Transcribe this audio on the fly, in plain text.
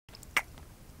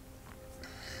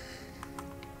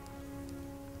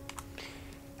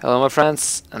Hello my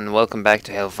friends, and welcome back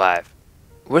to Halo 5.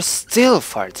 We're still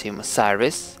Fireteam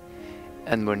Osiris,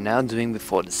 and we're now doing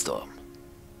Before the Storm.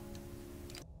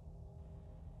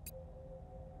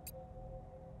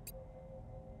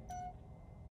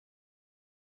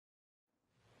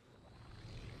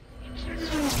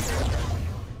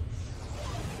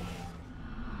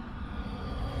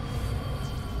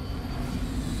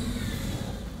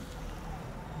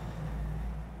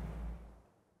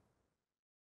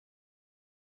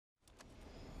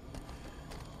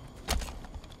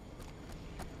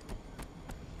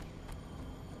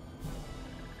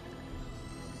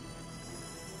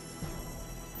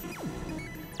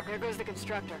 There goes the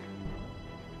constructor.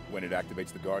 When it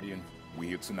activates the Guardian, we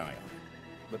hit Sanion.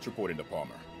 Let's report into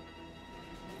Palmer.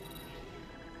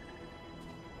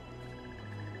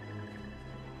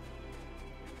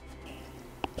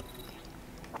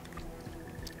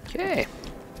 Okay.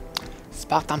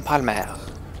 Spartan Palmer.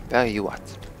 Where are you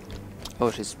at?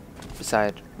 Oh, she's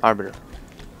beside Arbiter.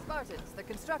 Spartans, the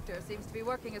constructor seems to be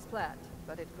working as planned,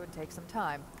 but it could take some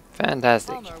time.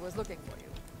 Fantastic. Palmer was looking for you.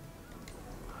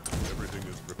 Everything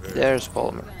is prepared. There's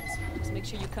Palmer. Just make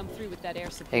sure you come through with that air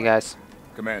support. Hey guys.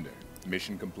 Commander,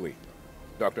 mission complete.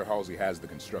 Dr. Halsey has the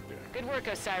constructor. Good work,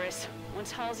 Osiris.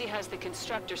 Once Halsey has the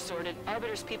constructor sorted,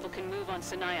 Arbiter's people can move on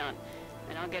Sanion,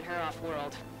 and I'll get her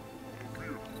off-world.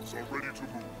 Vehicles are ready to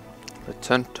move.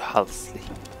 Return to Halsey.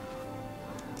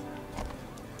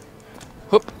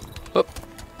 Hup, hup.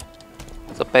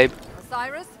 What's up, babe?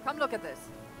 Osiris, come look at this.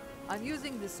 I'm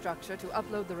using this structure to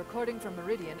upload the recording from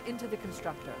Meridian into the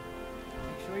constructor.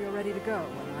 Make sure you're ready to go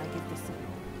when I give the signal.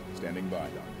 Standing by,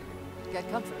 Doctor.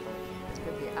 Get comfortable. It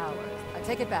could be hours. I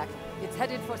take it back. It's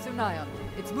headed for Sunion.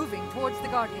 It's moving towards the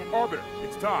Guardian. Arbiter,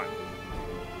 it's time.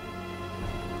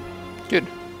 Good.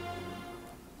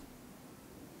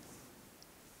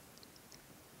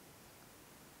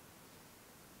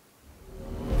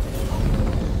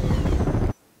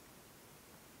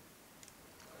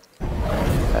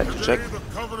 Check. Today the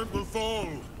Covenant will fall.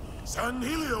 San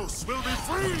Helios will be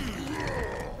free!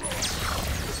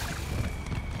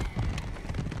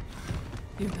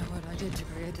 You know what I did to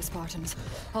create the Spartans,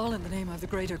 all in the name of the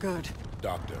greater good.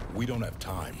 Doctor, we don't have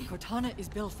time. Cortana is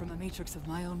built from a matrix of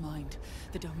my own mind.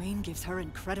 The domain gives her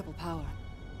incredible power.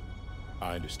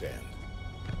 I understand.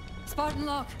 Spartan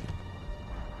Locke!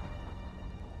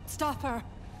 Stop her!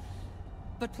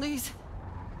 But please,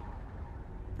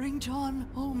 bring John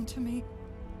home to me.